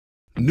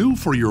New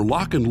for your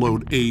lock and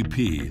load AP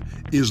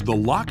is the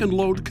Lock and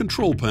Load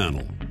Control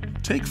Panel.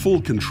 Take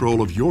full control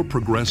of your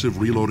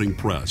progressive reloading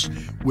press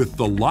with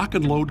the Lock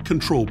and Load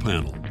Control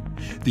Panel.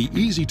 The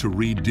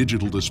easy-to-read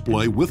digital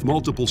display with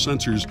multiple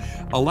sensors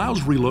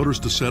allows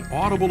reloaders to set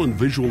audible and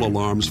visual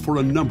alarms for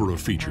a number of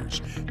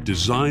features,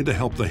 designed to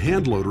help the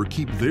hand loader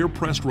keep their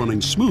press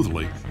running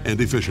smoothly and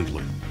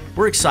efficiently.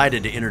 We're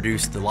excited to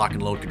introduce the Lock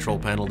and Load Control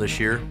Panel this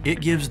year. It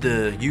gives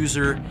the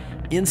user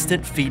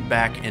instant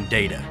feedback and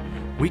data.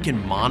 We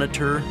can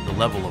monitor the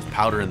level of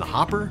powder in the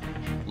hopper,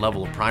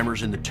 level of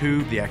primers in the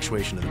tube, the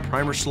actuation of the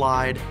primer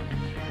slide.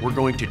 We're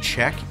going to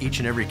check each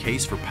and every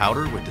case for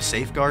powder with the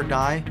safeguard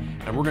die,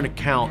 and we're going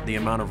to count the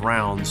amount of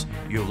rounds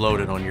you have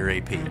loaded on your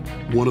AP.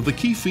 One of the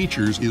key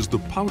features is the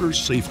powder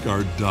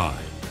safeguard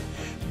die.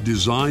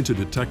 Designed to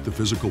detect the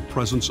physical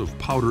presence of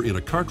powder in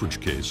a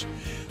cartridge case,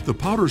 the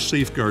powder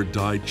safeguard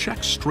die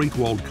checks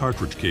straight-walled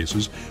cartridge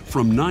cases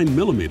from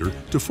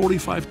 9mm to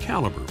 45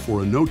 caliber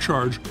for a no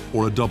charge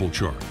or a double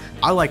charge.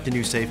 I like the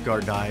new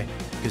safeguard die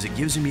because it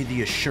gives me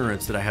the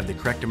assurance that I have the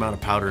correct amount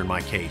of powder in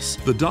my case.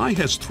 The die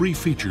has 3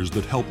 features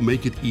that help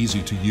make it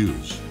easy to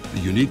use: the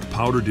unique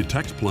powder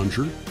detect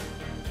plunger,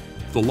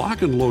 the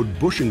lock and load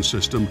bushing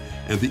system,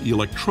 and the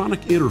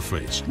electronic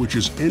interface, which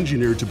is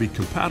engineered to be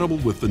compatible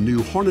with the new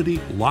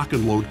Hornady Lock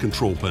and Load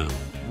Control Panel.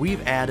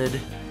 We've added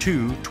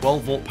 2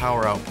 12-volt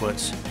power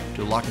outputs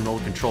to the Lock and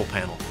Load Control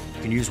Panel.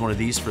 You can use one of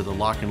these for the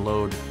lock and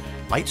load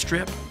light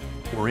strip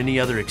or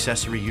any other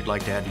accessory you'd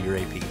like to add to your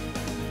AP.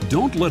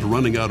 Don't let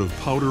running out of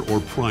powder or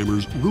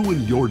primers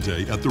ruin your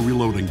day at the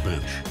reloading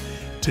bench.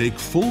 Take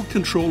full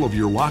control of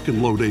your lock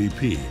and load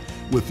AP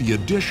with the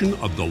addition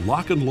of the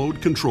Lock and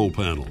Load Control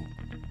Panel.